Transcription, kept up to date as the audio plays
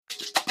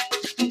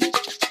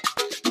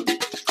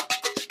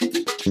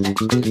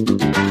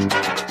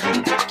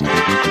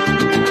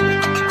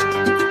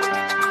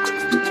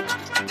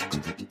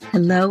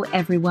Hello,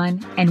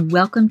 everyone, and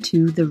welcome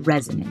to The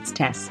Resonance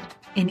Test,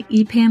 an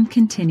EPAM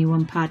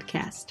Continuum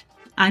podcast.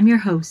 I'm your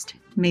host,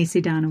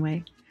 Macy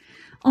Donaway.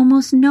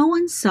 Almost no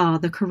one saw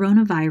the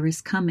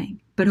coronavirus coming,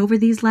 but over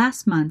these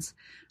last months,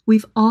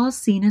 we've all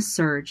seen a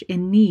surge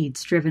in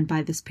needs driven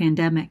by this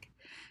pandemic.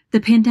 The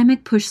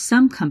pandemic pushed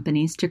some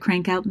companies to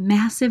crank out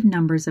massive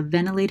numbers of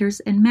ventilators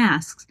and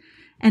masks,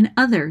 and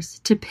others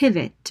to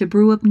pivot to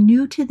brew up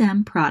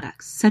new-to-them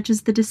products, such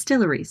as the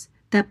distilleries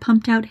that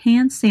pumped out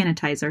hand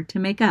sanitizer to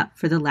make up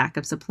for the lack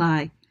of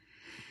supply.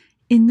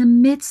 In the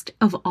midst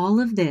of all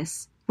of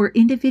this were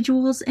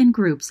individuals and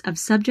groups of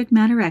subject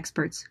matter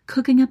experts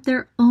cooking up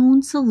their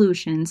own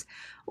solutions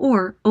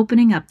or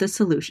opening up the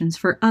solutions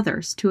for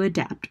others to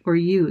adapt or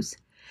use.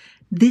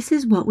 This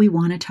is what we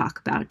want to talk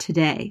about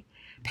today: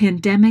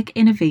 pandemic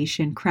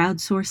innovation,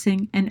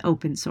 crowdsourcing, and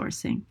open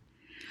sourcing.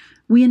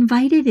 We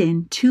invited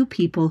in two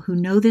people who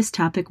know this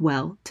topic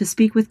well to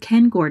speak with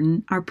Ken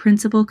Gordon, our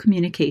principal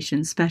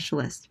communications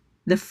specialist.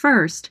 The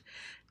first,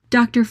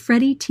 Dr.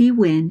 Freddy T.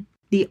 Nguyen,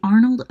 the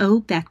Arnold O.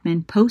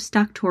 Beckman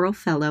Postdoctoral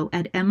Fellow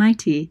at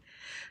MIT,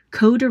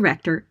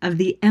 co-director of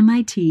the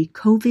MIT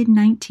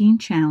COVID-19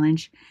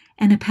 Challenge,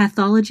 and a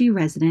pathology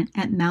resident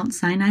at Mount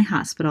Sinai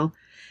Hospital,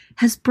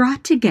 has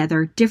brought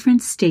together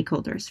different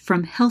stakeholders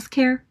from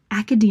healthcare,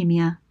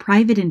 academia,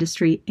 private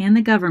industry, and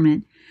the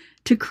government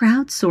to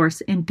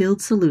crowdsource and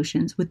build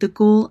solutions with the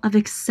goal of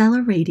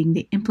accelerating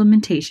the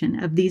implementation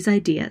of these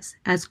ideas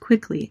as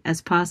quickly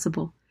as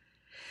possible.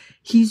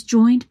 He's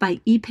joined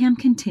by EPAM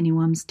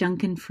Continuum's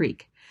Duncan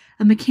Freake,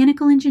 a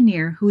mechanical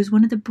engineer who is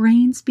one of the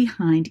brains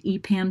behind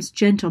EPAM's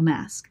GENTL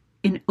Mask,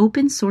 an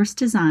open-source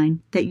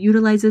design that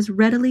utilizes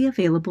readily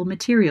available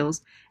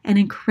materials and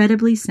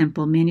incredibly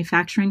simple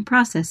manufacturing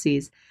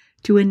processes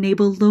to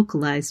enable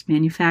localized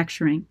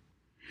manufacturing.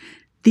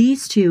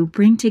 These two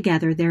bring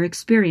together their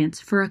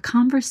experience for a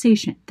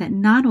conversation that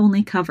not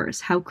only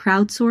covers how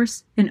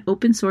crowdsource and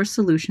open source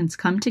solutions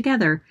come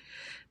together,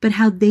 but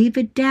how they've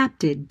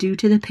adapted due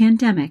to the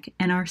pandemic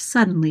and our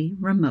suddenly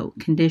remote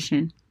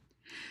condition.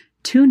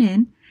 Tune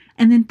in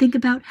and then think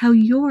about how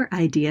your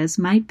ideas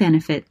might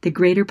benefit the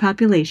greater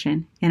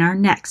population in our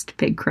next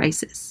big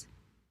crisis.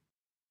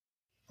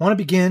 I want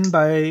to begin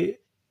by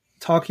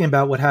talking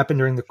about what happened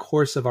during the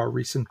course of our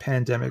recent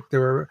pandemic.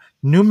 There were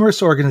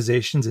numerous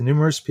organizations and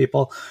numerous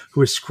people who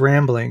were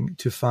scrambling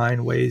to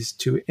find ways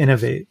to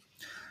innovate.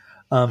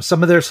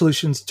 Some of their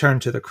solutions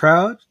turned to the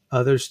crowd,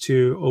 others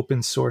to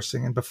open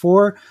sourcing. And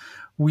before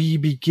we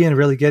begin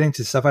really getting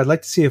to stuff, I'd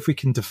like to see if we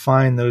can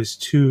define those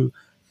two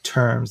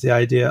terms, the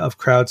idea of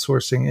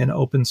crowdsourcing and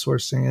open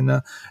sourcing.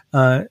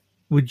 And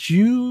would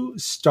you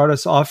start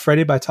us off,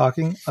 Freddie, by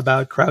talking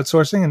about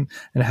crowdsourcing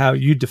and how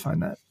you define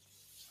that?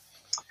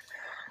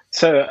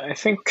 So I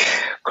think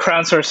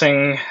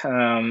crowdsourcing,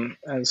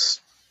 as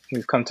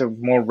we've come to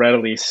more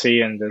readily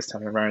see in this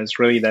time of environment, is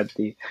really that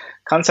the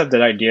concept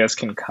that ideas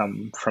can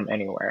come from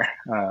anywhere.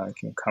 It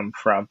can come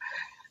from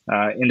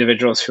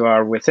individuals who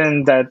are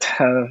within that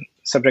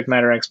subject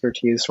matter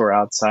expertise or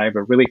outside,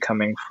 but really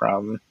coming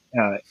from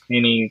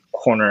any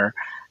corner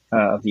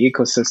of the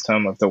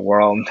ecosystem of the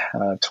world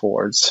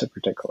towards a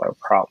particular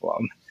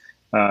problem.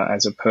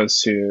 As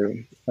opposed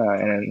to,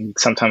 and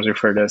sometimes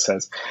refer to this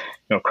as,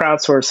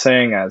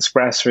 crowdsourcing, as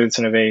grassroots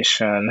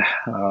innovation.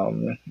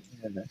 And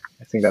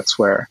I think that's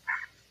where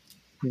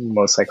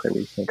most likely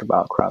we think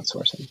about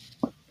crowdsourcing.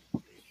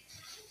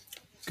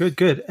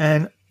 Good.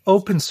 And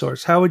open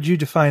source, how would you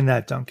define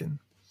that, Duncan?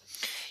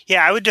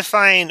 Yeah, I would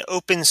define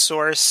open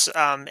source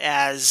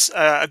as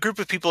a group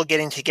of people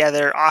getting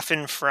together,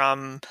 often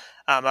from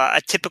a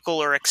typical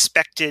or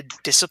expected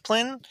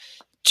discipline,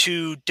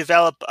 to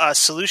develop a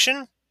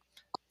solution.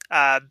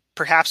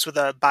 Perhaps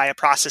by a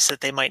process that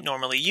they might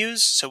normally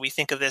use. So we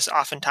think of this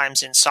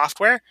oftentimes in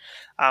software,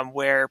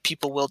 where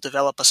people will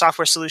develop a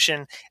software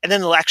solution, and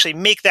then they'll actually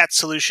make that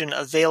solution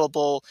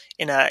available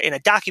in a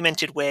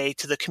documented way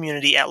to the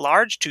community at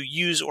large to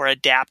use or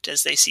adapt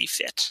as they see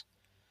fit.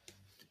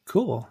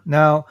 Cool.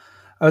 Now,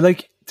 I would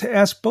like to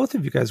ask both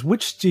of you guys,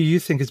 which do you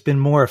think has been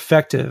more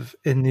effective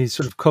in these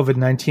sort of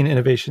COVID-19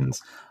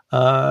 innovations,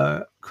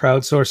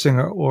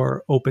 crowdsourcing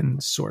or open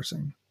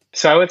sourcing?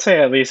 So I would say,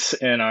 at least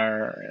in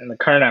the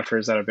current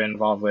efforts that I've been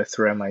involved with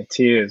through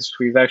MIT, is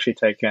we've actually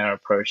taken an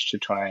approach to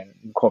try and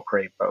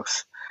incorporate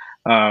both.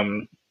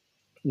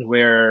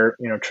 Where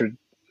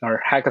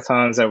our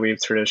hackathons that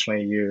we've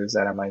traditionally used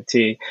at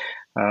MIT,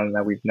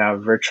 that we've now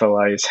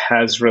virtualized,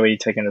 has really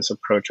taken this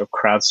approach of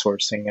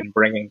crowdsourcing and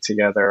bringing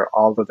together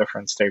all the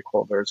different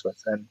stakeholders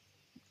within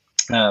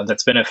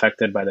that's been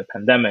affected by the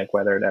pandemic,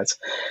 whether that's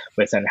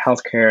within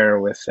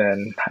healthcare,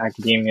 within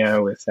academia,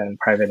 within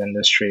private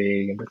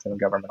industry, within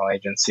governmental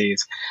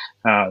agencies,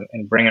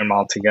 and bring them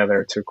all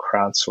together to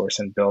crowdsource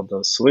and build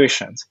those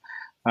solutions.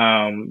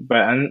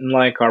 But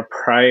unlike our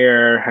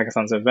prior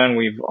hackathons event,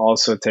 we've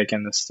also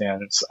taken the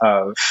stance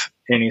of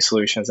any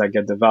solutions that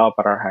get developed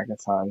at our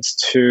hackathons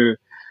to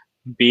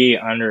be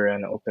under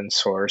an open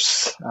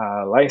source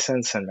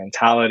license and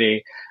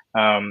mentality,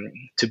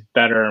 to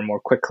better and more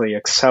quickly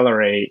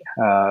accelerate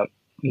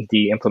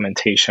the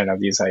implementation of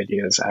these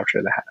ideas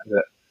after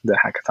the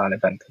hackathon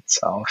event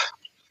itself.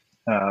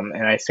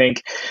 And I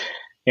think,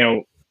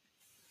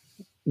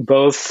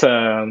 both,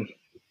 I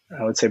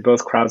would say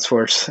both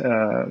crowdsource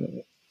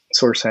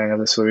sourcing of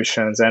the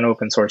solutions and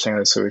open sourcing of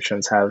the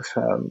solutions have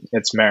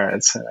its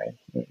merits. And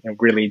I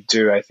really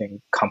do, I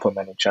think,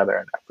 complement each other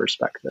in that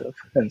perspective.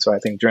 And so I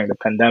think during the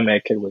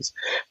pandemic, it was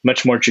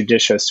much more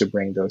judicious to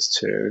bring those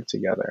two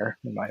together,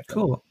 in my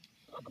opinion. Cool.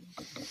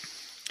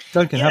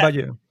 Duncan, how about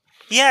you?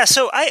 Yeah,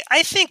 so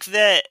I think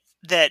that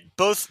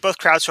both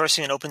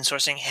crowdsourcing and open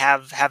sourcing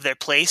have their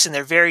place, and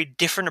they're very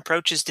different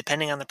approaches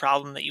depending on the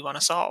problem that you want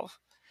to solve.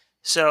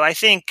 So I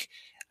think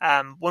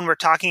when we're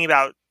talking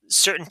about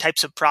certain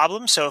types of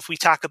problems, so if we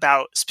talk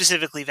about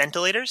specifically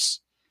ventilators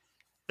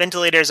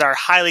are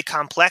highly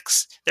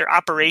complex. Their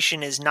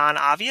operation is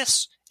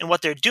non-obvious, and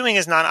what they're doing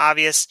is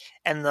non-obvious,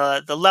 and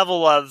the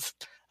level of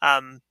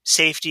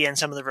safety and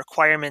some of the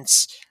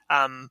requirements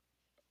aren't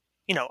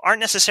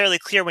necessarily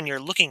clear when you're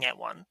looking at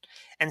one.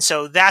 And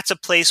so that's a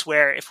place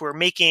where if we're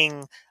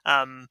making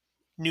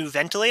new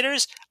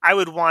ventilators, I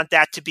would want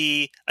that to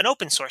be an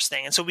open source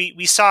thing. And so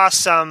we saw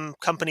some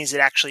companies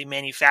that actually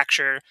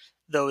manufacture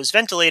those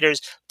ventilators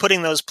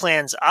putting those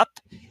plans up.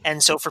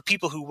 And so for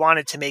people who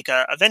wanted to make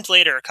a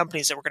ventilator, or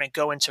companies that were going to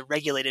go into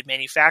regulated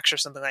manufacture,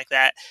 something like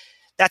that,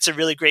 that's a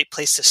really great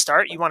place to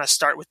start. You want to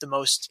start with the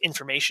most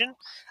information.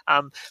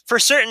 For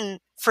certain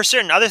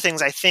other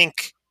things, I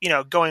think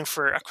going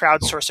for a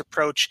crowdsource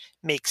approach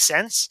makes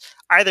sense.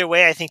 Either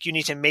way, I think you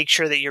need to make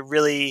sure that you're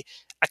really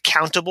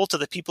accountable to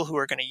the people who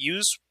are going to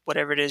use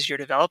whatever it is you're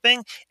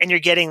developing, and you're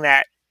getting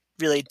that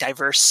really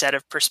diverse set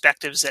of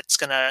perspectives that's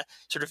going to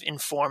sort of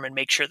inform and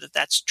make sure that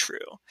that's true.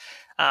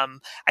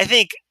 I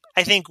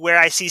think where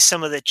I see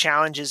some of the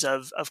challenges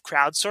of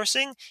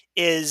crowdsourcing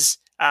is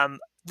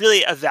really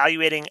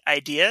evaluating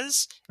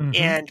ideas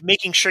and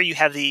making sure you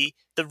have the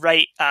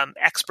right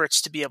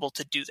experts to be able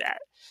to do that.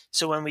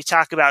 So when we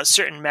talk about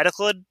certain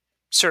medical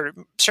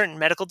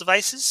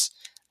devices,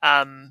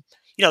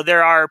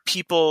 there are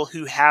people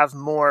who have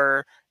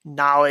more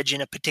knowledge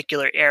in a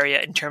particular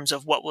area in terms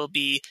of what will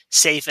be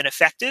safe and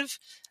effective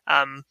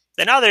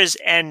than others.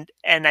 And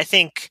I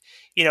think,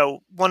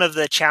 one of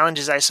the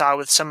challenges I saw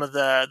with some of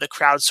the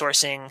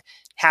crowdsourcing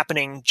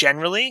happening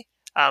generally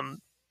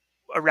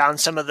around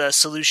some of the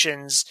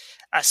solutions,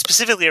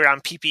 specifically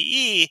around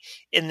PPE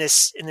in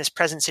this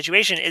present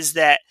situation, is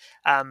that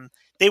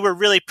they were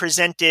really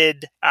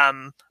presented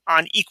on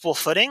equal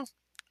footing.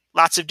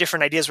 Lots of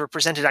different ideas were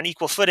presented on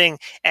equal footing,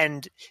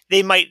 and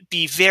they might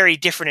be very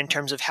different in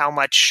terms of how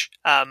much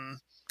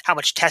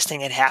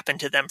testing had happened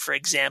to them, for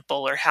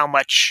example, or how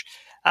much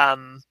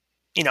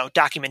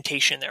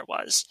documentation there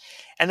was.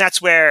 And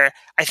that's where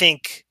I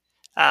think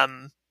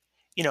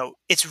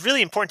it's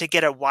really important to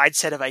get a wide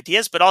set of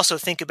ideas, but also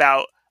think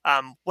about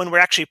when we're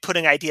actually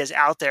putting ideas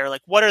out there,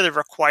 like what are the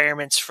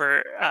requirements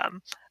for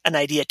an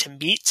idea to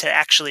meet to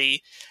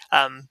actually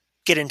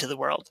get into the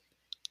world.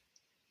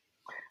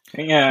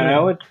 Yeah, I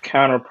would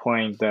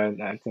counterpoint that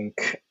I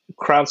think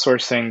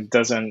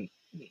crowdsourcing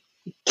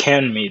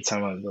can meet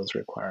some of those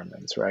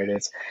requirements, right?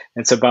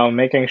 It's about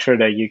making sure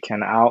that you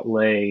can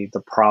outlay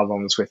the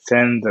problems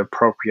within the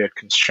appropriate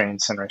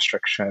constraints and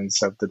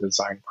restrictions of the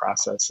design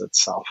process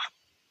itself.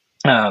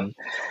 But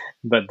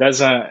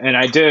and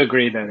I do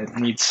agree that it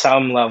needs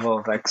some level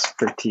of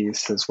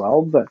expertise as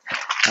well, but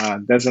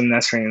doesn't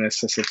necessarily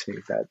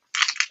necessitate that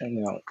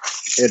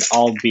it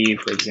all be,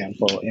 for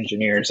example,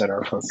 engineers that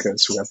are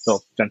focused who have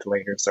built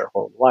ventilators their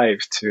whole life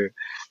to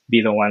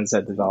be the ones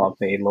that develop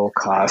a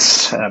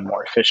low-cost,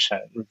 more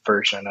efficient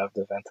version of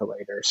the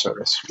ventilator, so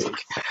to speak.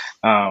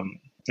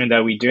 And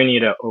that we do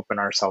need to open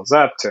ourselves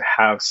up to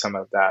have some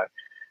of that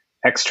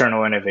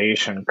external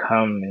innovation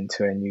come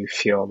into a new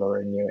field or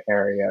a new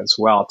area as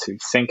well, to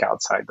think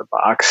outside the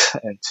box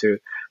and to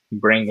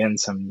bring in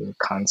some new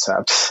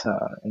concepts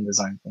and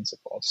design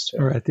principles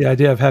too. Right. The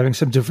idea of having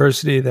some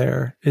diversity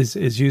there is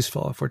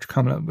useful if we're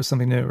coming up with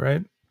something new,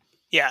 right?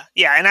 Yeah.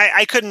 And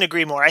I couldn't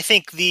agree more. I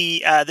think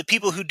the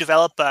people who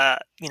develop a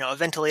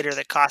ventilator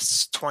that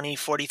costs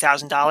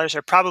 $20,000-$40,000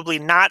 are probably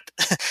not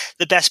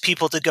the best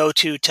people to go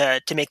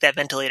to make that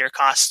ventilator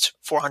cost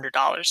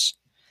 $400.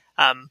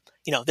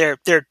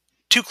 They're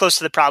too close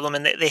to the problem,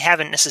 and they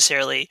haven't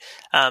necessarily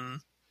been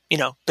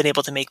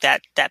able to make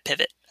that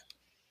pivot.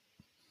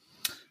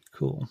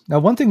 Cool. Now,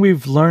 one thing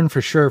we've learned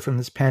for sure from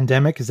this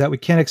pandemic is that we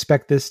can't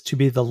expect this to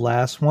be the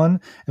last one,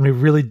 and we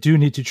really do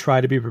need to try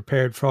to be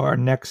prepared for our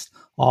next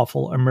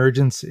awful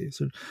emergency.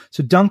 So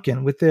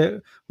Duncan, with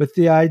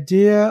the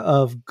idea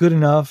of good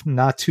enough,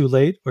 not too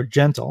late, or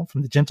GENTL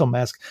from the GENTL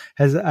Mask,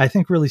 has, I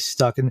think, really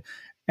stuck,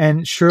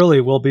 and surely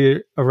will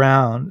be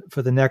around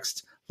for the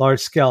next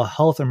large-scale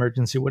health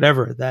emergency,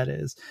 whatever that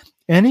is.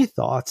 Any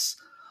thoughts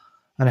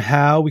on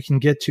how we can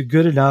get to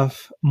good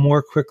enough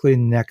more quickly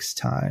next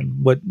time?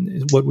 What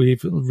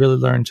we've really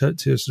learned to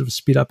sort of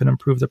speed up and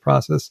improve the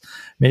process,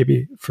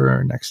 maybe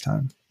for next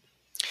time.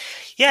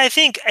 Yeah, I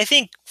think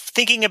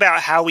thinking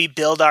about how we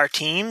build our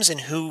teams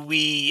and who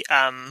we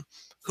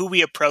who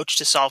we approach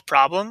to solve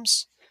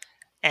problems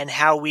and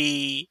how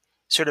we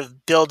sort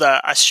of build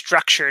a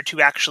structure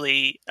to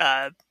actually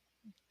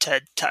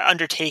to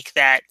undertake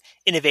that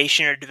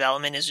innovation or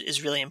development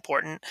is really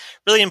important.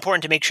 Really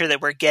important to make sure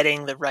that we're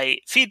getting the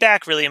right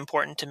feedback. Really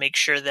important to make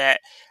sure that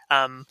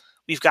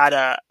we've got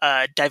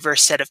a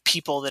diverse set of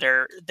people that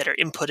are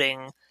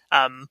inputting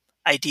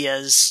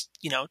ideas,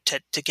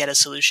 to get a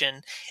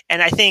solution.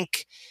 And I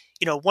think,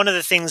 one of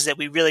the things that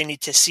we really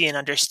need to see and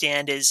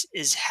understand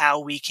is how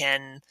we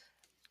can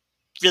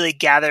really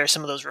gather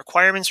some of those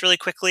requirements really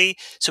quickly,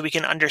 so we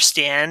can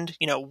understand,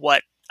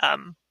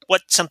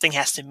 what something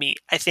has to meet.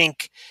 I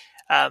think,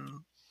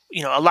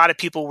 a lot of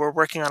people were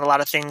working on a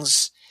lot of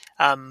things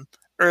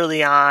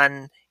early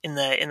on in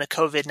the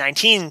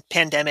COVID-19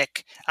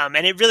 pandemic,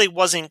 and it really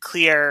wasn't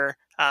clear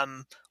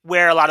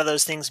where a lot of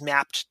those things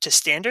mapped to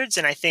standards.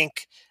 And I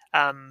think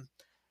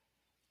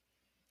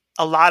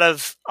a lot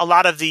of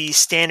the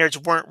standards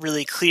weren't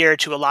really clear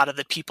to a lot of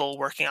the people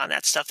working on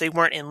that stuff. They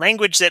weren't in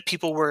language that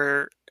people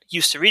were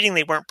used to reading.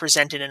 They weren't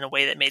presented in a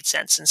way that made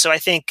sense. And so I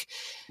think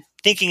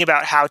thinking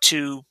about how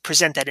to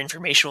present that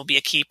information will be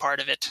a key part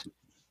of it.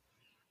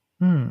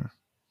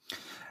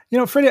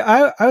 Freddie,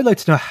 I would like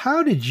to know,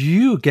 how did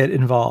you get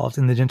involved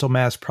in the GENTL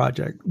Mask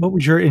project? What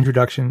was your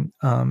introduction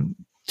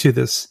to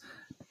this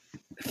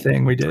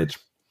thing we did?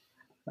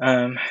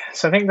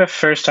 So I think the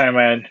first time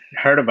I had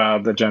heard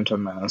about the GENTL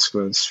Mask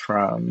was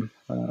from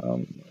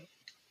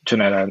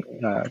Jeanette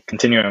at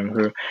Continuum,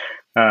 who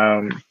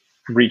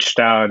reached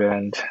out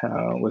and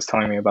was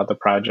telling me about the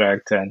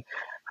project and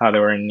how they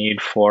were in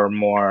need for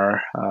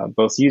more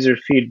both user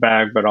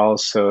feedback, but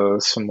also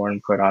some more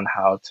input on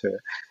how to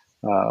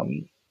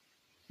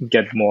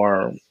get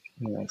more,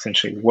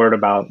 essentially word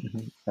about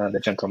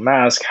the GENTL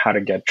Mask, how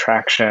to get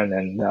traction,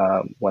 and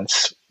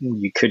once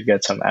you could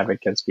get some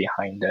advocates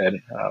behind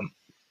it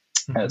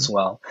as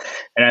well.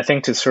 And I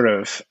think to sort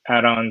of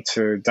add on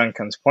to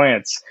Duncan's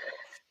points,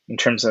 in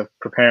terms of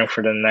preparing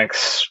for the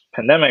next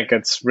pandemic,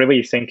 it's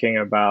really thinking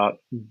about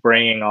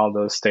bringing all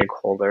those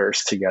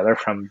stakeholders together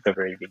from the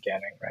very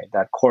beginning, right?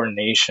 That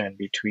coordination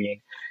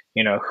between,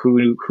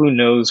 who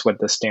knows what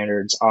the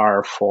standards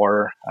are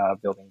for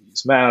building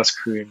these masks,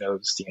 who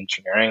knows the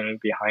engineering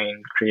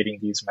behind creating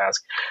these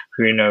masks,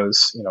 who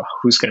knows,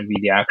 who's going to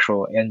be the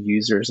actual end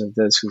users of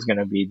this, who's going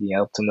to be the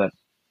ultimate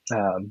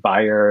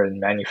buyer and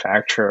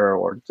manufacturer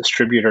or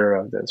distributor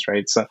of this,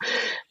 right? So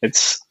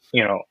it's,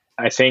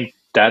 I think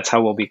that's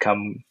how we'll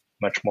become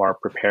much more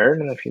prepared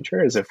in the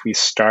future, is if we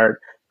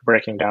start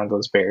breaking down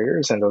those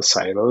barriers and those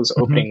silos,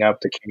 opening up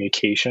the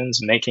communications,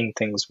 making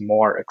things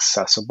more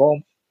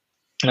accessible,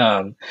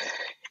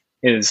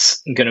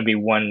 is going to be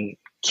one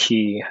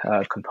key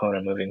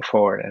component moving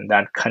forward. And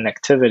that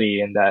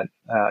connectivity and that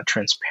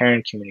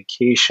transparent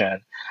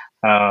communication,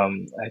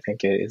 I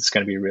think is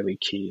going to be really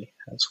key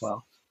as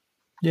well.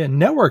 Yeah,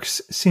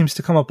 networks seems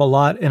to come up a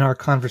lot in our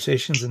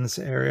conversations in this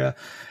area.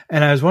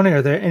 And I was wondering,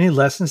 are there any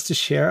lessons to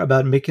share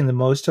about making the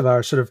most of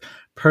our sort of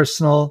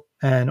personal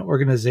and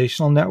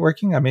organizational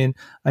networking? I mean,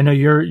 I know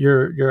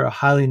you're a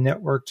highly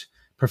networked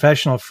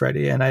professional,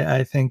 Freddie, and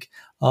I think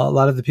a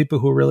lot of the people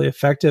who were really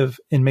effective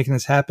in making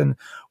this happen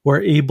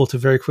were able to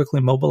very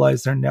quickly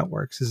mobilize their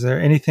networks. Is there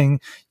anything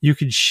you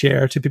could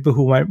share to people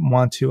who might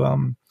want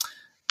to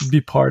be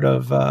part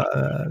of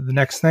the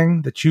next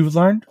thing that you've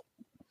learned?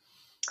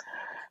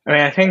 I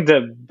mean, I think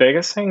the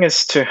biggest thing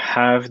is to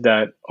have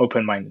that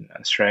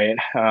open-mindedness, right?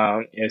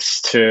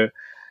 Is to,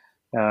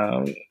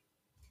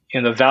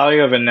 the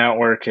value of a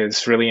network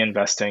is really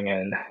investing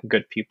in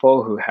good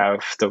people who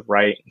have the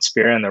right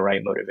spirit and the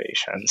right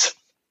motivations.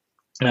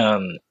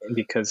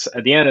 Because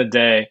at the end of the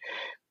day,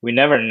 we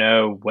never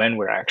know when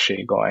we're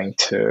actually going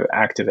to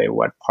activate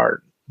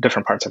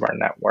different parts of our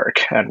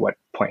network at what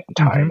point in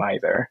time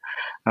either.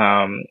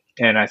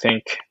 And I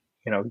think,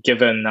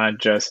 given not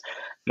just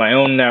my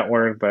own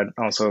network, but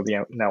also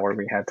the network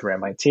we had through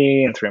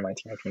MIT and through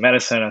MIT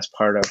Medicine as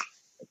part of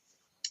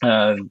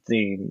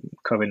the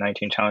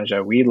COVID-19 challenge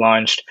that we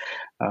launched,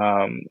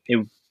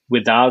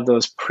 without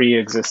those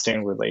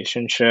pre-existing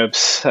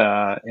relationships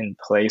in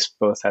place,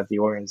 both at the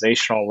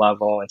organizational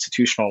level,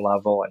 institutional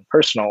level, and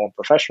personal and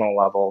professional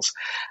levels,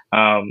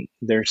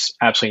 there's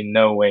absolutely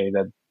no way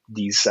that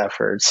these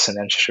efforts and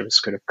initiatives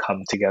could have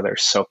come together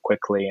so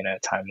quickly in a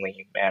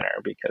timely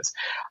manner, because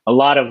a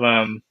lot of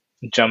them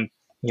jump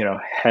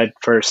head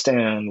first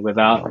in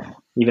without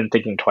even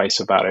thinking twice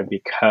about it,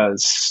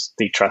 because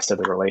they trusted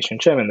the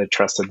relationship and they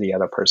trusted the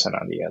other person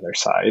on the other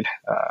side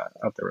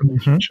of the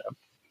relationship.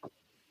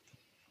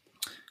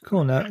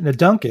 Cool. Now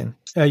Duncan,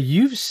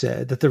 you've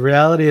said that the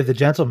reality of the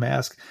GENTL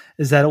Mask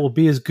is that it will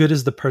be as good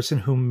as the person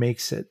who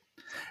makes it.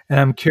 And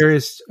I'm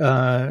curious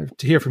to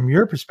hear from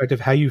your perspective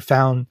how you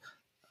found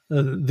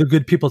the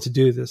good people to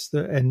do this,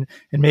 and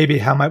maybe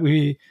how might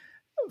we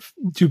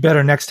do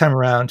better next time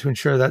around to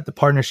ensure that the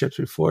partnerships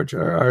we forge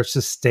are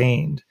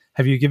sustained.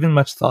 Have you given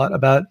much thought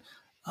about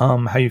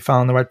how you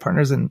found the right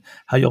partners and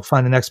how you'll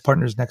find the next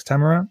partners next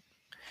time around?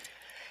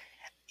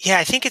 Yeah,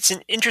 I think it's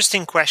an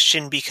interesting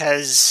question,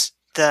 because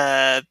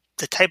the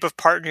the type of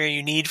partner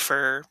you need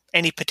for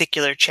any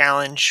particular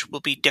challenge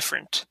will be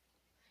different.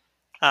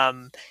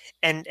 And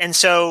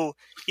so,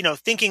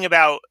 thinking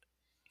about,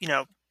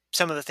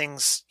 some of the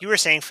things you were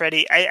saying,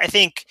 Freddie, I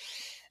think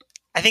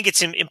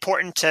it's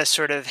important to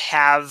sort of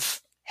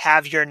have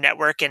your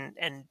network and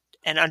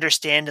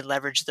understand and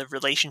leverage the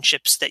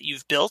relationships that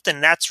you've built.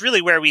 And that's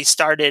really where we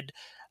started,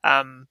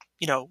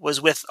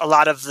 was with a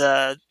lot of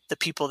the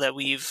people that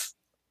we've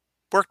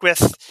worked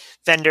with,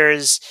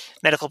 vendors,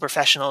 medical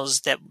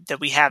professionals that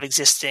we have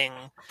existing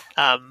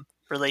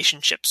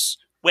relationships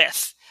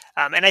with.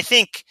 And I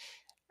think,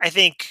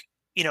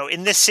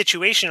 in this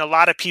situation, a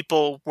lot of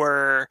people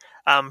were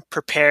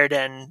prepared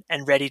and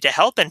ready to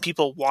help, and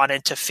people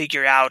wanted to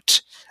figure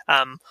out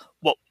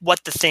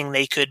what the thing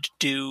they could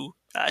do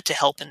to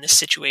help in this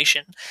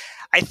situation.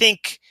 I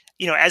think,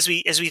 as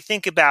we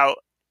think about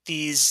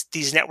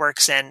these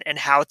networks and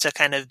how to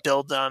kind of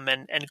build them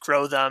and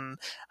grow them,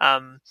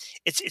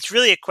 it's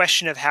really a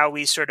question of how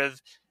we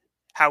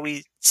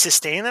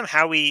sustain them,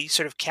 how we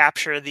sort of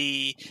capture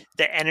the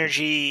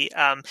energy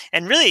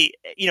and really,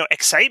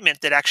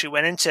 excitement that actually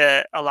went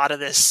into a lot of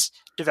this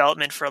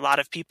development for a lot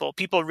of people.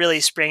 People really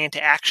sprang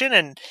into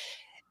action,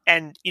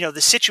 and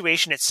the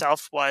situation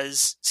itself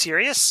was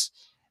serious.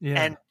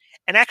 Yeah.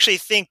 And actually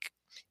think,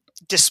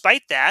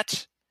 despite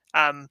that,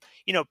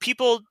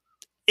 people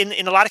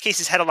in a lot of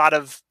cases had a lot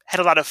of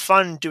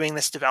fun doing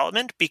this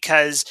development,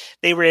 because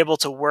they were able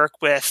to work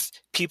with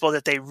people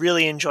that they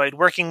really enjoyed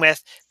working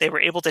with. They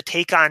were able to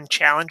take on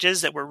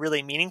challenges that were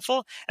really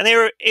meaningful, and they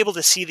were able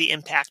to see the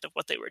impact of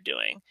what they were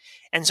doing.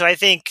 And so I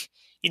think,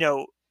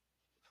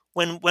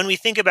 when we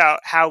think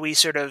about how we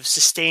sort of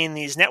sustain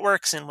these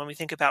networks, and when we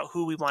think about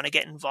who we want to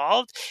get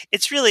involved,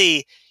 it's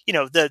really,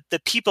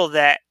 the people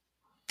that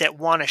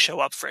want to show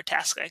up for a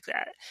task like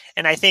that.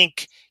 And I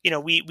think,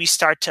 we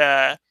start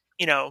to,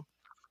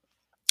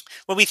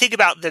 when we think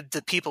about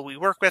the people we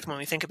work with, when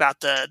we think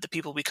about the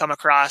people we come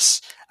across,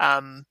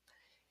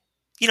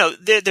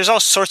 there's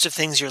all sorts of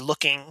things you're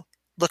looking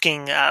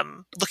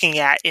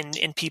at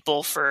in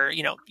people for,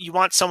 you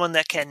want someone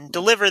that can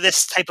deliver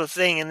this type of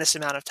thing in this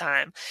amount of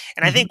time.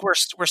 And I think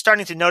we're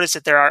starting to notice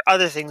that there are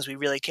other things we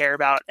really care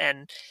about,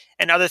 and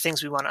other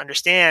things we want to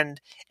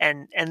understand,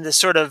 and the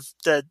sort of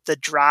the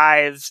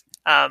drive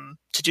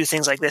to do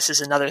things like this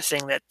is another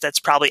thing that's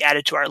probably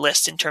added to our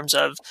list in terms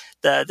of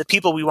the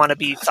people we want to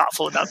be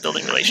thoughtful about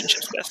building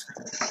relationships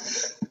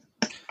with.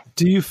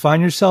 Do you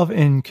find yourself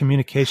in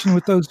communication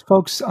with those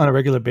folks on a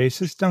regular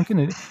basis, Duncan?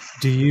 And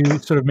do you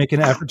sort of make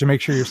an effort to make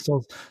sure you're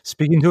still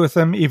speaking with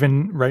them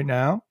even right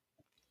now?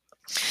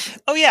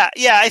 Oh yeah.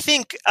 I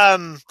think,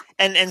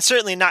 and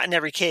certainly not in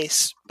every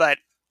case, but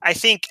I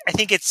think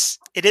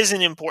it is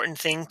an important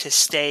thing to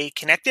stay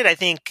connected. I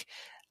think,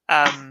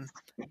 a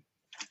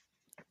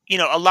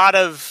lot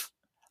of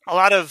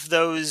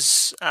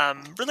those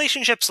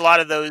relationships, a lot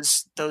of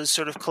those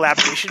sort of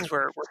collaborations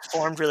were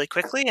formed really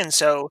quickly, and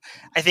so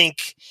I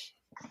think,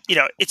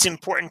 it's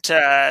important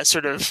to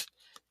sort of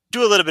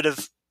do a little bit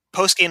of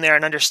post game there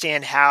and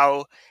understand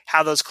how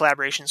those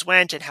collaborations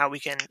went and how we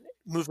can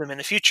move them in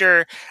the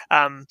future.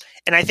 And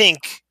I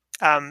think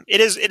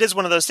it is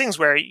one of those things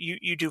where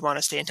you do want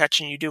to stay in touch,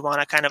 and you do want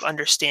to kind of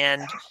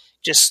understand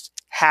just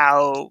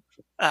how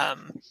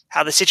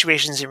the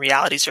situations and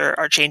realities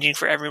are changing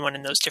for everyone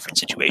in those different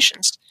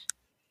situations.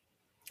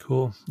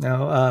 Cool.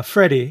 Now,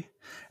 Freddie,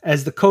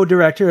 as the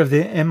co-director of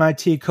the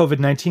MIT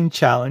COVID-19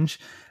 Challenge,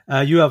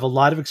 you have a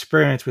lot of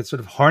experience with sort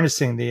of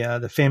harnessing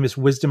the famous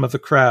wisdom of the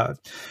crowd.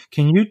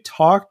 Can you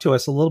talk to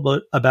us a little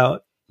bit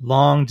about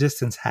long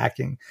distance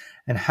hacking,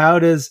 and how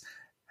do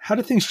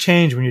things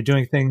change when you're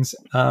doing things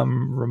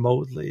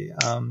remotely?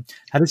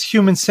 How does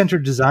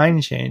human-centered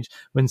design change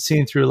when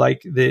seen through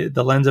like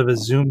the lens of a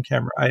Zoom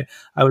camera?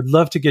 I would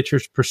love to get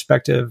your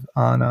perspective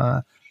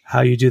on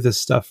how you do this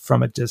stuff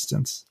from a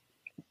distance.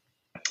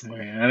 I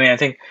mean, I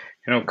think,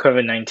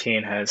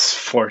 COVID-19 has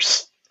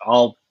forced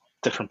all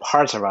different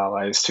parts of our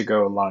lives to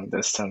go long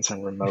distance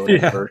and remote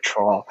and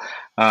virtual.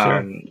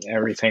 Sure.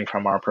 Everything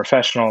from our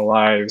professional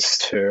lives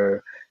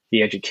to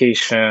the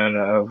education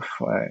of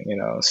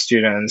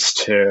students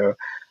to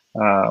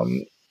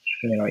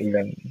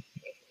even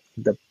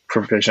the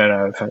provision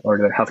of or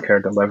the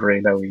healthcare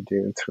delivery that we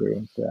do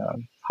through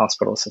the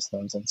hospital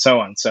systems and so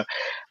on. So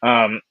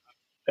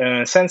in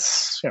a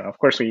sense, of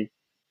course we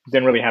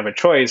didn't really have a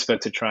choice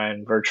but to try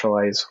and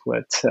virtualize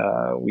what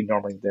we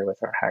normally do with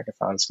our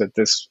hackathons. But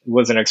this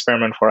was an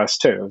experiment for us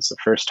too. It was the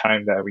first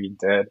time that we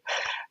did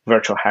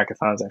virtual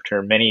hackathons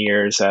after many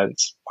years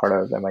as part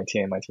of MIT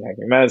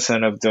Hacking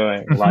Medicine of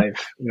doing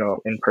live,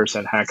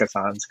 in-person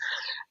hackathons.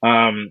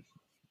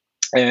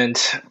 And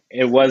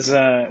it was,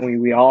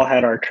 we all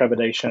had our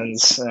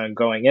trepidations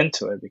going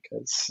into it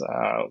because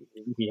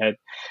we had,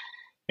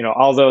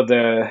 although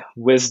the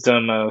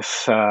wisdom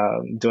of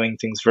doing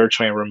things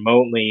virtually and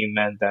remotely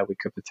meant that we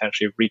could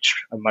potentially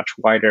reach a much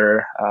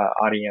wider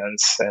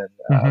audience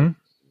and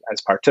as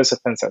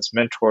participants, as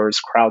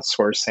mentors,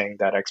 crowdsourcing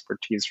that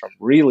expertise from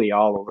really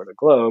all over the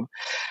globe.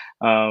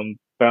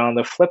 But on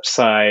the flip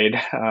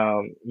side,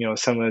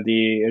 some of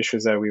the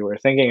issues that we were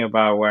thinking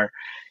about were,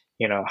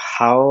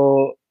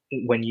 how,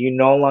 when you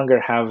no longer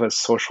have a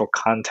social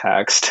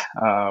context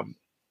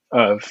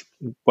of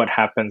what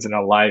happens in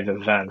a live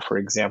event, for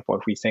example,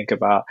 if we think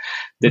about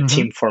the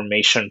team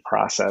formation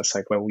process,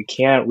 like when we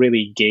can't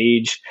really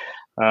gauge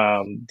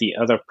the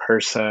other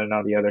person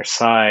on the other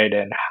side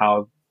and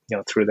how,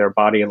 through their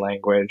body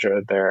language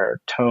or their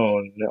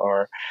tone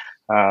or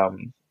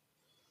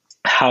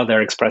how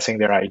they're expressing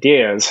their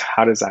ideas,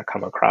 how does that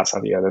come across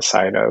on the other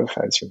side of,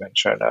 as you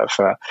mentioned, of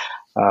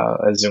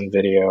a Zoom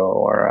video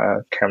or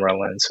a camera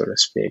lens, so to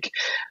speak,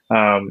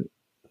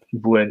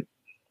 would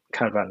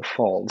kind of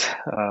unfold.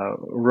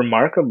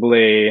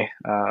 Remarkably,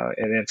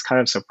 and it's kind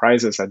of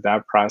surprises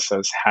that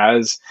process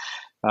has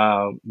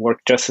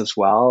worked just as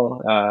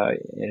well,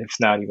 if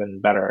not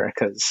even better,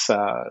 because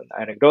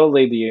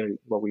anecdotally,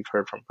 what we've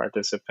heard from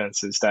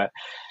participants is that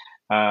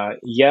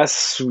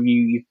yes,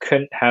 you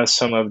couldn't have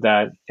some of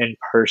that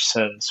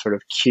in-person sort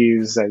of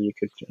cues that you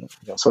could,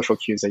 social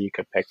cues that you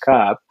could pick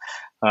up,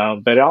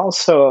 but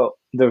also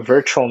the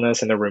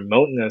virtualness and the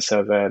remoteness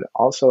of it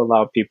also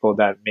allowed people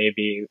that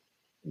maybe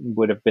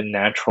would have been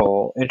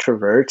natural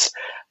introverts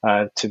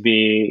to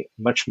be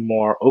much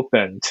more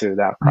open to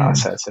that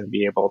process and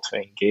be able to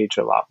engage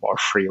a lot more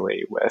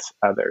freely with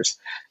others.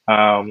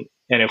 And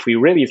if we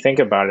really think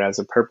about it as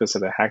a purpose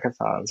of the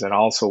hackathons, and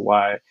also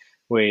why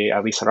we,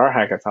 at least at our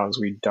hackathons,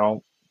 we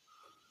don't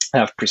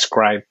have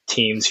prescribed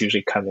teams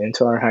usually come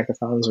into our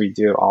hackathons. We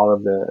do all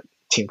of the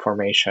team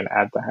formation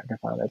at the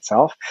hackathon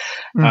itself,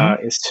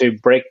 is to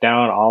break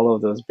down all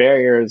of those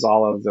barriers,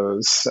 all of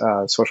those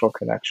social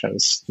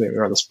connections,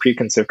 or those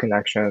preconceived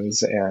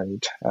connections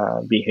and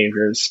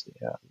behaviors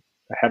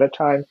ahead of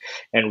time,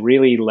 and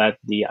really let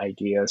the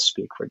ideas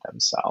speak for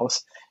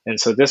themselves. And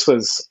so this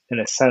was, in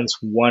a sense,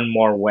 one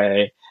more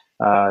way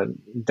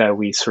that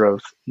we sort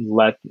of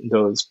let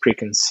those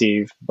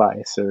preconceived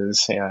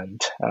biases and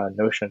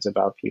notions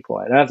about people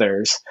and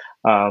others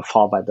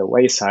fall by the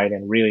wayside,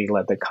 and really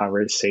let the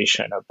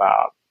conversation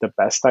about the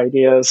best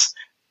ideas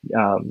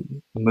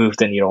move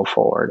the needle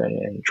forward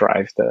and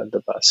drive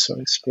the bus, so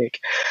to speak.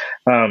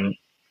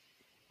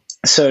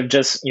 So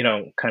just,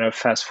 kind of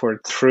fast forward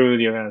through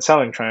the event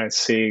itself and trying to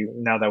see,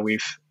 now that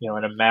we've,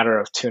 in a matter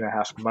of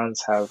 2.5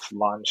 months have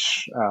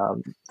launched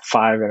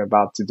 5 and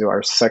about to do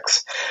our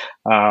 6th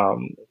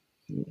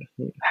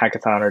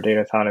hackathon or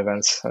datathon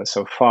events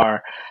so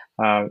far.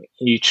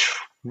 Each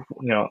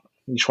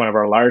one of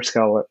our larger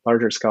scale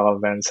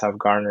events have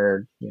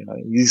garnered,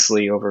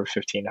 easily over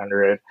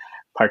 1,500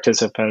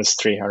 participants,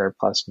 300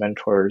 plus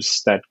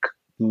mentors that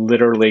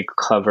literally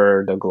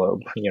cover the globe.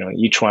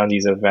 Each one of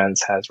these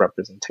events has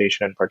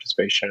representation and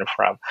participation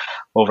from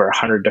over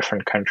 100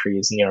 different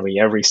countries, nearly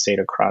every state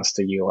across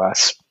the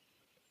US.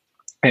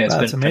 And it's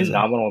been amazing.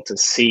 Phenomenal to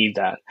see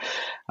that.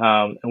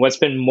 And what's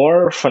been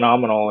more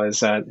phenomenal is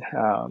that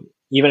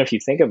even if you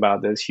think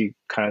about this, you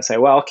kind of say,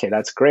 well, okay,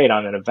 that's great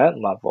on an event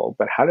level,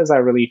 but how does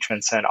that really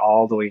transcend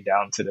all the way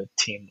down to the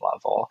team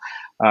level?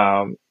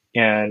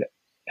 And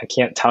I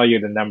can't tell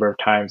you the number of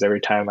times, every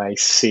time I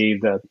see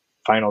the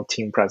final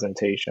team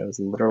presentations,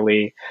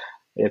 literally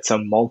it's a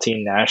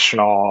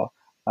multinational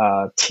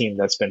team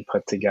that's been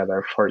put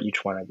together for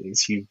each one of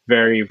these. You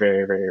very,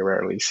 very, very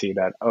rarely see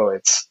that,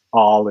 it's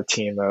all a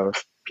team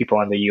of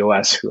people in the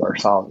US who are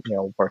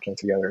working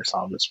together to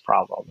solve this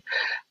problem.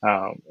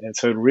 And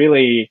so it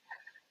really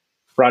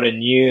brought a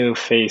new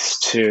face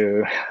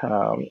to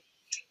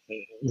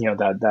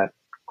that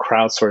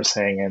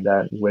crowdsourcing and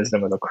that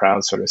wisdom of the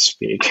crowd, so to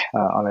speak,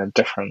 on a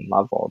different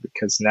level,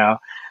 because now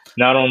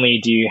not only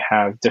do you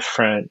have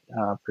different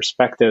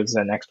perspectives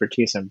and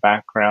expertise and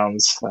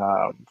backgrounds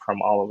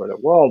from all over the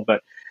world,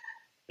 but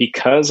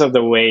because of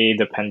the way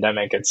the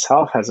pandemic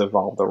itself has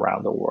evolved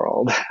around the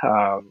world,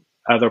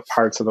 other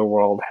parts of the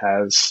world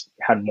has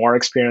had more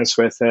experience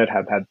with it,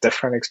 have had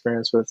different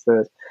experience with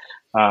it.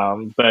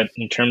 But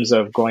in terms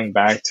of going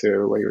back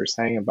to what you were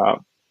saying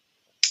about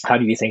how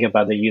do you think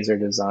about the user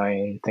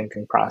design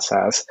thinking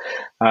process,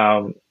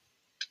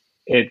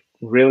 it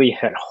really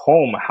hit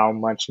home how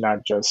much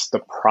not just the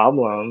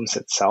problems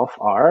itself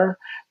are,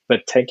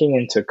 but taking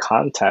into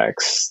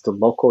context the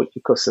local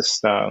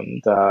ecosystem,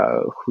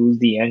 who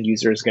the end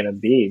user is going to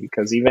be.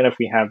 Because even if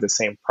we have the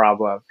same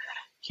problem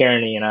here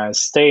in the United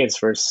States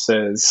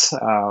versus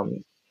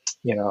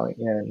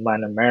in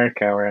Latin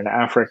America or in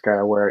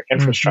Africa, where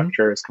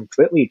infrastructure is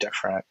completely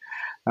different,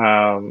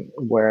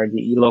 where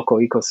the local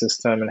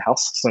ecosystem and health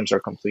systems are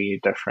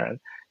completely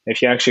different.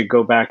 If you actually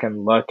go back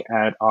and look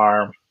at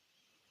our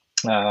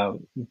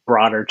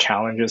broader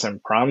challenges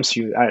and problems,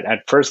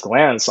 at first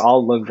glance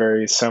all look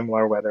very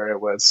similar, whether it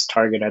was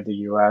targeted at the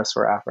US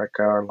or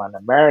Africa or Latin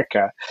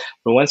America.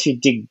 But once you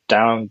dig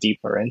down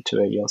deeper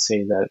into it, you'll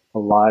see that a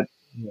lot,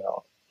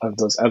 of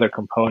those other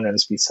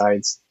components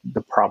besides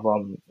the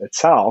problem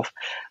itself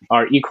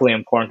are equally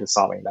important to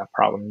solving that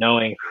problem.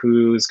 Knowing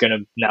who's going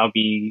to now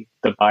be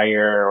the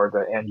buyer or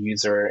the end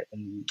user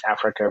in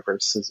Africa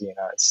versus the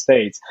United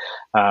States,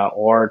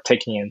 or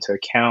taking into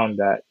account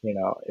that,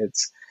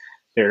 it's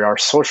there are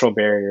social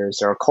barriers,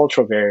 there are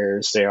cultural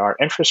barriers, there are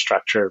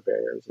infrastructure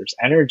barriers, there's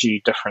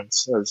energy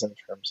differences in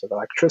terms of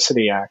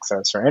electricity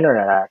access or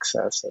internet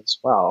access as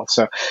well.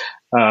 So,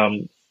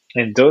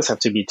 and those have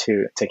to be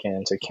taken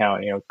into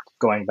account,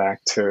 going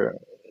back to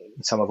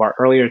some of our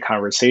earlier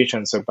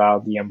conversations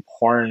about the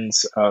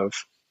importance of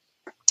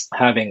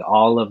having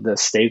all of the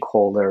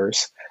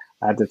stakeholders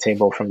at the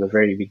table from the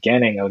very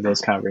beginning of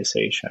those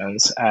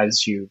conversations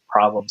as you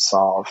problem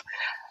solve.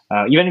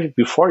 Even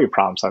before you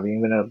problem solve,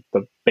 even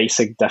the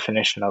basic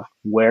definition of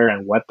where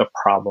and what the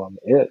problem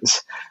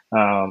is,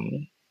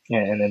 and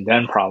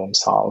then problem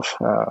solve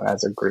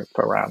as a group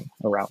around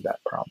that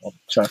problem.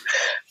 So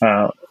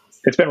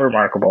it's been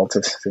remarkable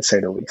to say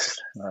the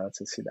least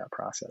to see that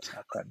process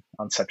happen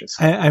on such a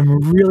scale.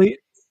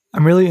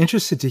 I'm really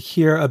interested to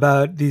hear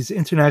about these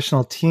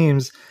international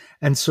teams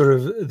and sort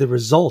of the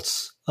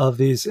results of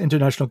these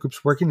international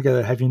groups working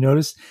together. Have you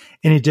noticed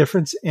any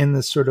difference in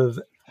the sort of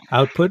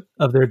output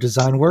of their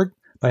design work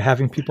by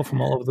having people from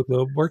all over the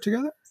globe work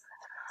together?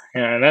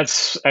 Yeah, and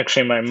that's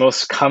actually my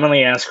most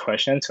commonly asked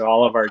question to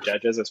all of our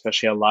judges,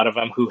 especially a lot of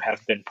them who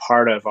have been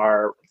part of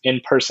our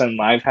in-person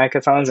live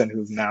hackathons and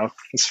who've now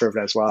served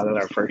as well as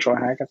our virtual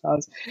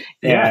hackathons.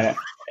 Yeah. And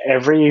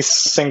every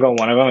single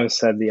one of them has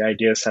said the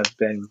ideas have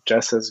been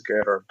just as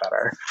good or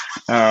better.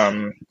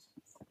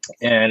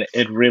 And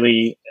it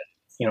really,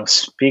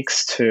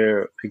 speaks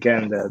to,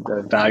 again,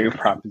 the value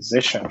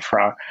proposition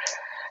for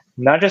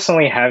not just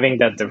only having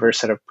that diverse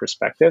set of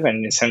perspective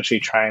and essentially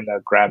trying to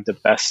grab the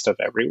best of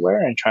everywhere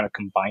and trying to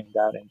combine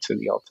that into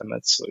the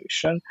ultimate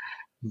solution,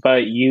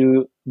 but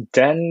you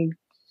then,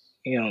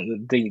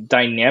 the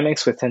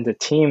dynamics within the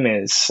team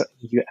is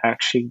you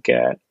actually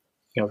get,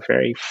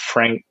 very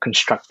frank,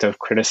 constructive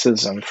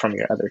criticism from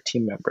your other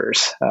team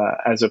members,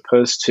 as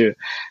opposed to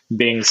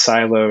being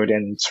siloed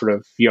in sort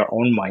of your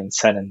own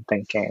mindset and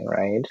thinking,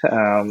 right?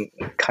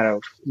 Kind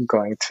of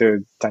going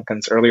to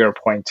Duncan's earlier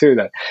point too,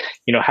 that,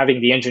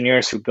 having the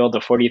engineers who build the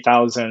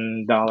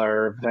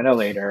 $40,000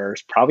 ventilator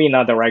is probably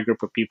not the right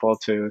group of people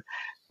to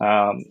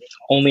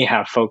only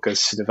have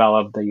focus to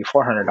develop the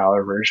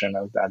 $400 version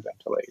of that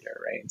ventilator,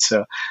 right?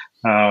 So,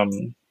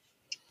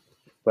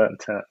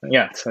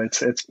 so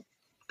it's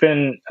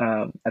been,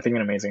 I think,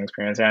 an amazing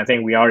experience. And I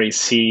think we already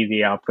see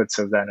the outputs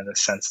of that in the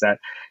sense that,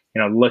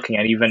 looking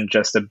at even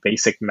just the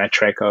basic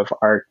metric of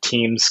our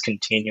teams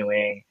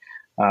continuing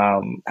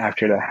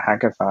after the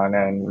hackathon.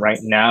 And right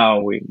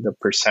now, the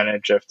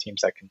percentage of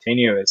teams that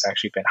continue has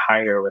actually been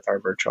higher with our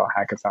virtual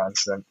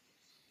hackathons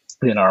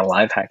than our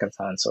live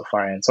hackathon so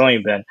far. And it's only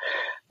been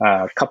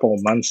a couple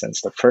of months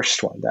since the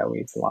first one that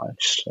we've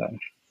launched. So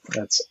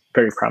that's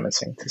very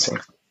promising to see.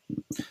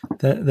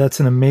 That's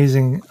an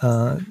amazing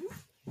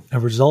a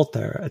result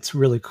there. It's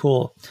really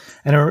cool.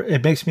 And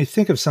it makes me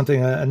think of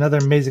something, another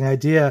amazing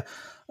idea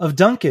of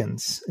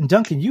Duncan's. And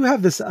Duncan, you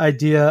have this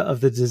idea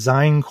of the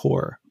design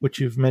core, which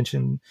you've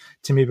mentioned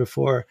to me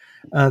before.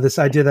 This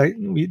idea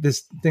that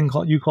this thing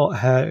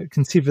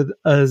conceived of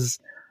as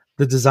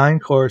the design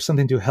core,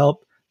 something to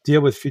help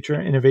deal with future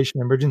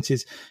innovation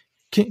emergencies.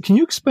 Can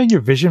you explain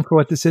your vision for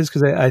what this is?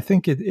 Because I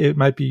think it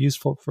might be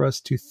useful for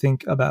us to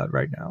think about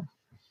right now.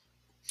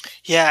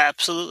 Yeah,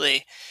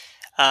 absolutely.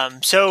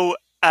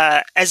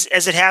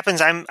 As it happens,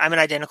 I'm an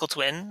identical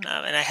twin,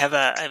 and I have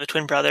a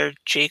twin brother,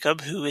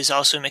 Jacob, who is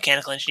also a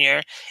mechanical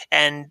engineer.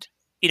 And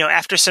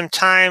after some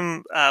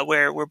time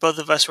where both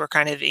of us were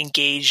kind of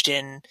engaged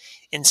in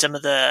some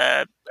of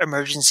the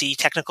emergency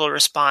technical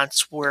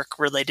response work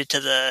related to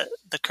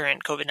the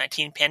current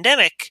COVID-19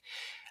 pandemic,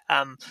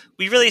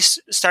 we really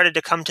started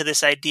to come to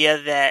this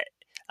idea that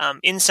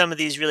in some of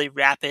these really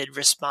rapid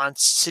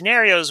response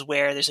scenarios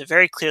where there's a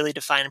very clearly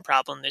defined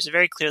problem, there's a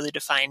very clearly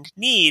defined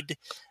need,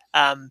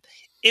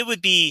 it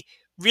would be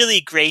really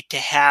great to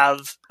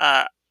have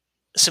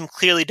some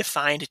clearly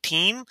defined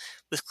team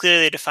with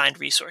clearly defined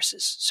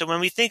resources. So when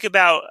we think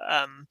about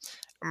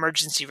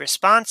emergency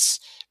response,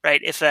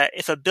 right, if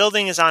a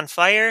building is on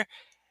fire,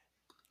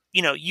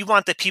 you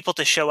want the people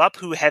to show up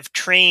who have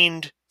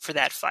trained for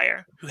that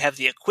fire, who have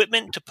the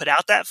equipment to put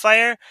out that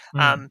fire,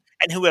 and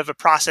who have a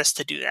process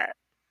to do that.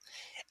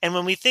 And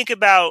when we think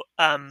about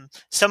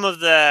some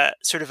of the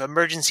sort of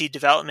emergency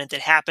development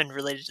that happened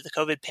related to the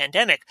COVID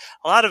pandemic,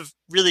 a lot of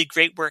really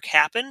great work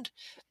happened,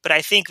 but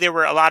I think there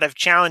were a lot of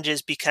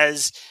challenges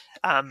because,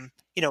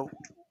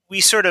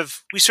 we sort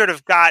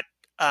of got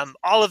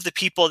all of the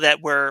people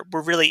that were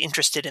really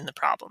interested in the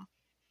problem,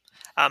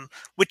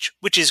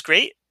 which is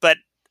great, but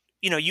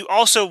you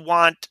also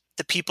want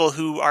the people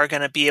who are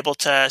going to be able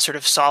to sort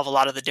of solve a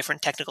lot of the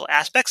different technical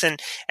aspects, and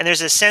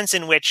there's a sense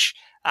in which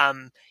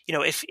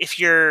if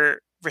you're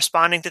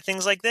responding to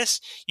things like this,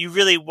 you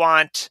really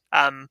want,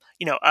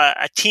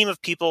 a team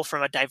of people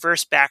from a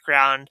diverse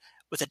background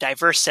with a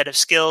diverse set of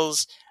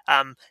skills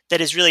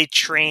that is really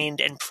trained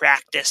and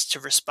practiced to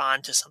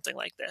respond to something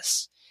like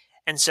this.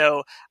 And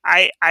so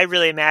I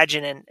really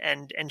imagine,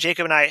 and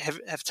Jacob and I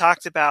have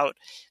talked about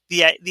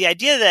the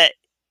idea that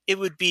it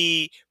would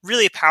be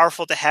really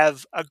powerful to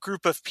have a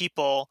group of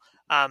people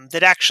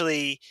that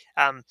actually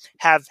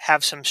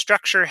have some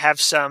structure, have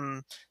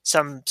some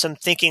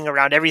thinking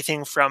around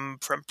everything from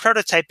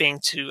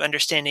prototyping to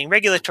understanding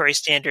regulatory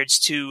standards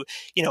to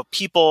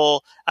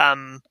people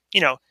from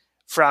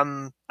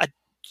a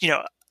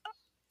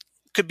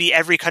could be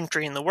every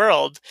country in the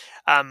world,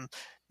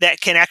 that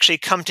can actually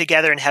come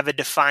together and have a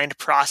defined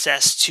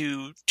process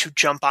to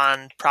jump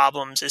on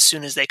problems as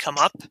soon as they come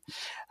up,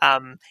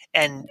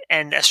 and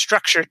a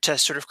structure to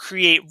sort of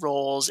create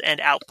roles and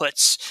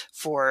outputs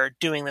for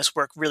doing this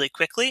work really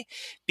quickly.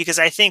 Because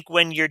I think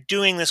when you're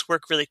doing this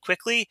work really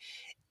quickly,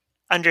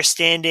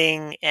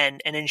 understanding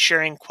and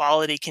ensuring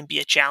quality can be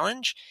a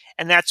challenge.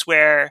 And that's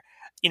where,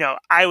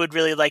 I would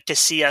really like to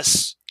see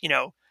us,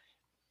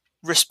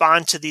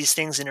 respond to these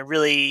things in a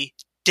really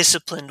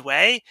disciplined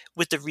way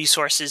with the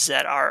resources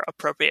that are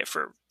appropriate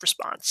for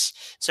response.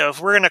 So if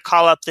we're going to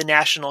call up the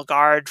National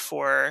Guard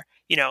for,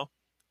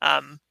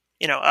 a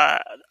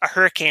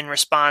hurricane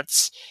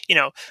response,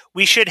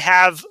 we should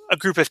have a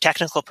group of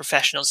technical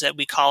professionals that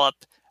we call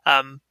up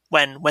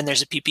when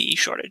there's a PPE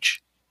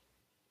shortage.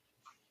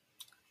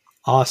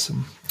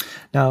 Awesome.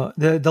 Now,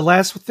 the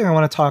last thing I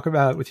want to talk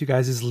about with you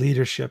guys is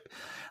leadership.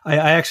 I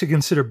actually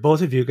consider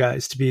both of you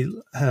guys to be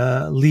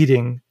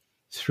leading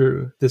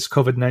through this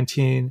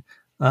COVID-19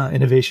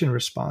 innovation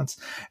response.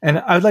 And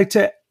I'd like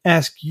to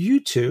ask you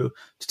two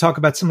to talk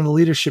about some of the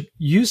leadership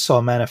you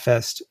saw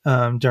manifest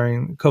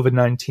during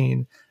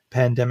COVID-19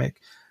 pandemic.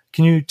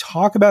 Can you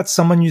talk about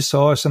someone you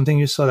saw or something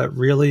you saw that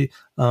really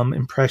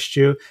impressed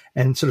you,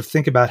 and sort of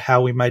think about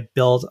how we might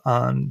build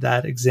on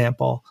that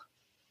example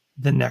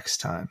the next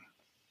time?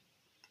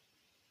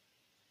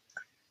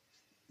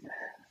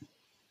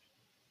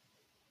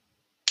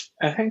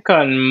 I think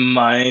on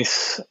my,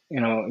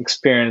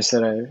 experience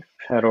that I've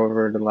had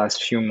over the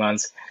last few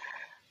months,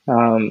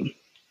 I'm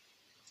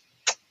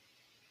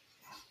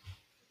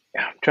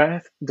trying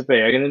to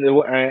debate.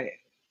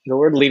 The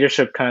word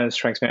leadership kind of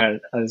strikes me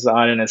as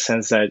odd in a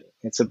sense that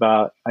it's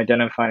about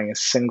identifying a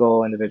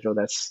single individual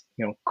that's,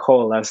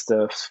 coalesced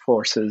the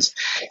forces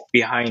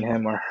behind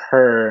him or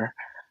her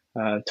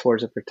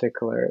towards a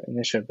particular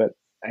initiative. But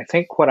I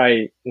think what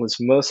I was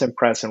most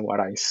impressed in what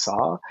I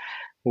saw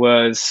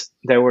was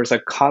there was a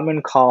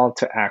common call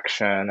to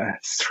action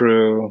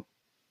through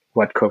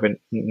what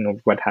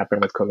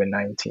happened with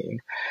COVID-19.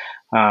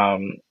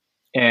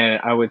 And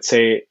I would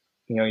say,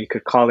 you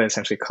could call it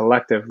essentially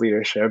collective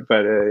leadership,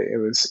 but it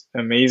was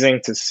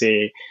amazing to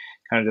see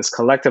kind of this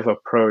collective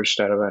approach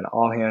that of an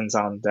all hands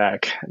on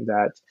deck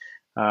that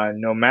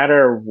no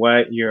matter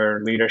what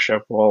your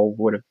leadership role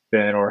would have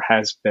been or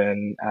has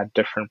been at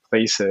different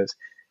places,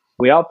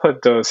 we all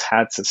put those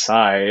hats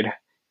aside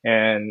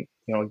and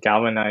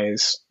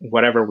galvanize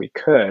whatever we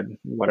could,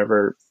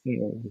 whatever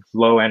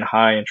low and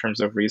high in terms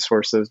of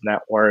resources,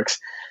 networks,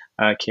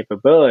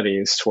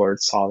 capabilities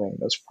towards solving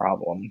this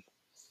problem.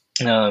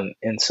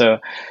 And so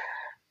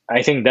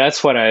I think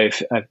that's what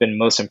I've been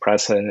most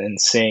impressed in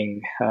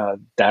seeing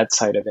that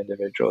side of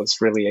individuals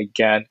really,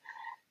 again,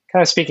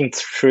 kind of speaking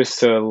truth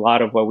to a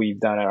lot of what we've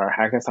done at our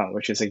hackathon,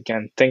 which is,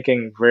 again,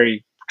 thinking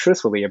very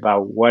truthfully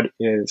about what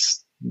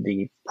is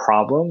the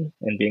problem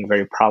and being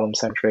very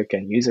problem-centric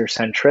and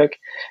user-centric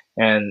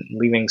and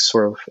leaving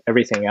sort of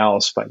everything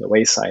else by the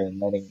wayside and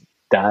letting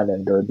that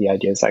and the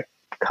ideas that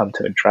come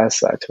to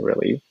address that to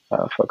really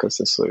focus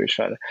the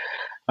solution.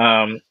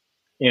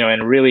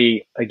 And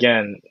really,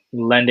 again,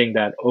 lending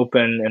that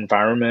open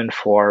environment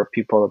for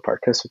people to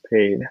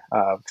participate,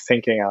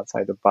 thinking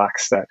outside the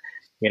box that,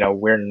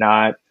 we're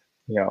not,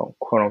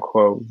 quote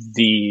unquote,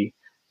 the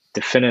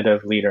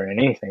definitive leader in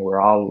anything. We're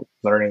all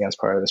learning as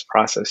part of this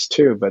process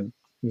too, but,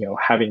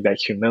 having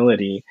that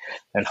humility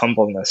and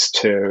humbleness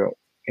to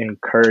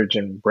encourage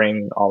and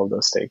bring all of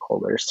those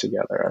stakeholders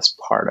together as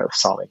part of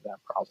solving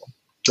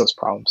those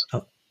problems.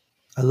 Oh,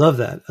 I love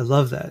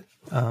that.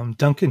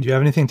 Duncan, do you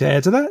have anything to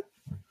add to that?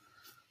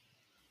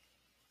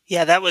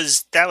 Yeah, that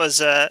was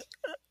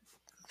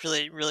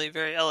really, really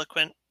very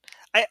eloquent.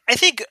 I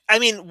think,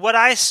 what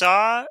I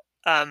saw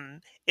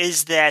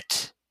is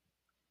that,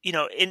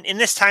 in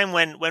this time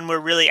when we're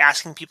really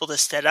asking people to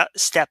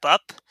step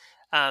up,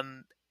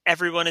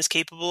 everyone is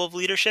capable of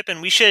leadership,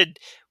 and we should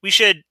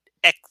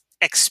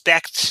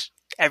expect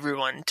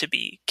everyone to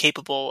be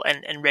capable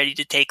and ready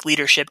to take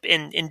leadership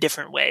in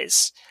different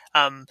ways.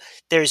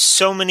 There's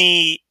so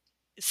many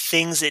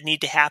things that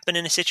need to happen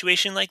in a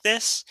situation like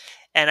this,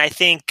 and I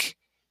think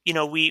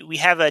we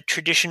have a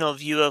traditional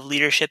view of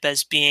leadership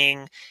as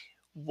being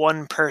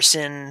one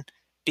person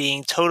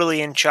being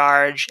totally in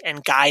charge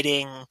and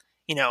guiding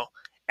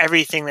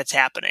everything that's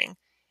happening.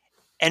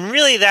 And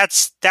really,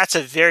 that's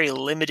a very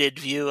limited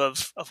view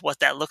of what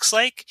that looks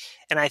like.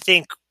 And I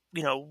think,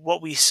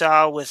 what we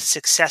saw with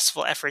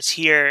successful efforts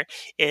here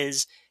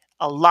is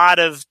a lot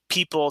of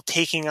people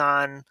taking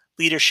on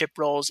leadership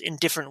roles in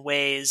different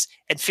ways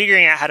and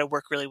figuring out how to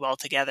work really well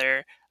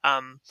together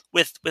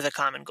with a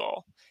common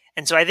goal.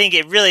 And so I think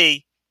it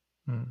really,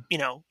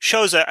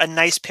 shows a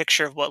nice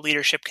picture of what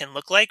leadership can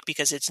look like,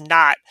 because it's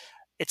not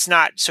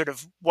sort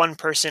of one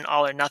person,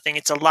 all or nothing.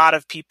 It's a lot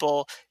of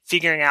people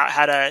figuring out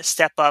how to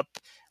step up,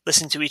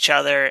 listen to each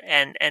other,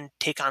 and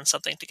take on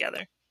something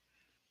together.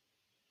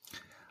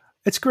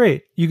 It's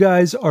great. You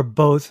guys are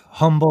both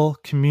humble,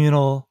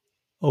 communal,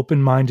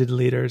 open-minded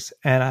leaders.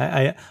 And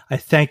I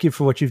thank you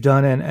for what you've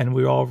done. And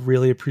we all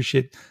really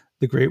appreciate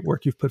the great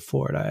work you've put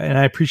forward. And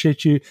I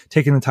appreciate you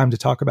taking the time to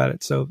talk about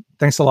it. So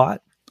thanks a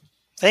lot.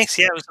 Thanks.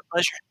 Yeah, it was a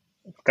pleasure.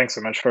 Thanks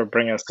so much for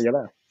bringing us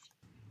together.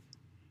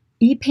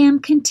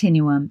 EPAM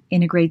Continuum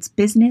integrates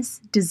business,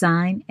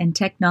 design, and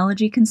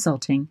technology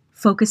consulting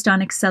focused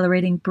on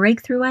accelerating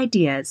breakthrough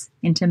ideas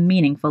into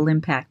meaningful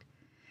impact.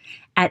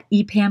 At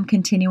EPAM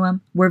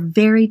Continuum, we're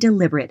very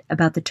deliberate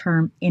about the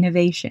term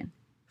innovation.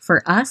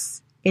 For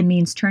us, it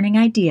means turning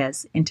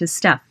ideas into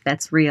stuff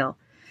that's real.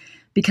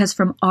 Because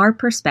from our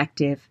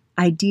perspective,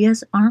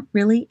 ideas aren't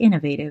really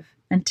innovative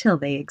until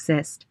they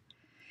exist.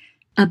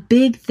 A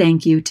big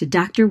thank you to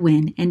Dr.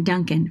 Nguyen and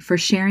Duncan for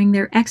sharing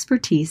their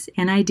expertise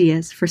and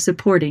ideas for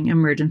supporting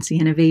emergency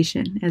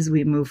innovation as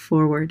we move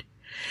forward.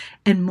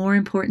 And more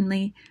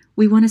importantly,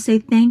 we want to say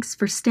thanks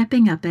for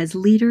stepping up as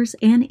leaders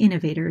and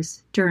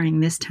innovators during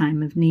this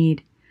time of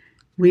need.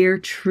 We're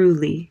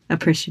truly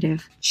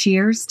appreciative.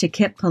 Cheers to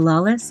Kip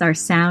Palalis, our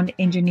sound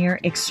engineer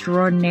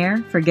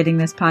extraordinaire, for getting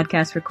this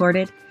podcast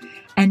recorded.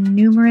 And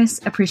numerous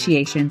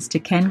appreciations to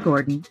Ken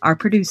Gordon, our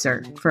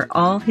producer, for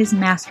all his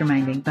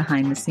masterminding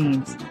behind the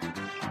scenes.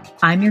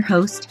 I'm your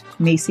host,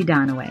 Macy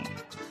Donaway.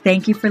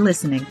 Thank you for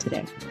listening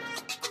today.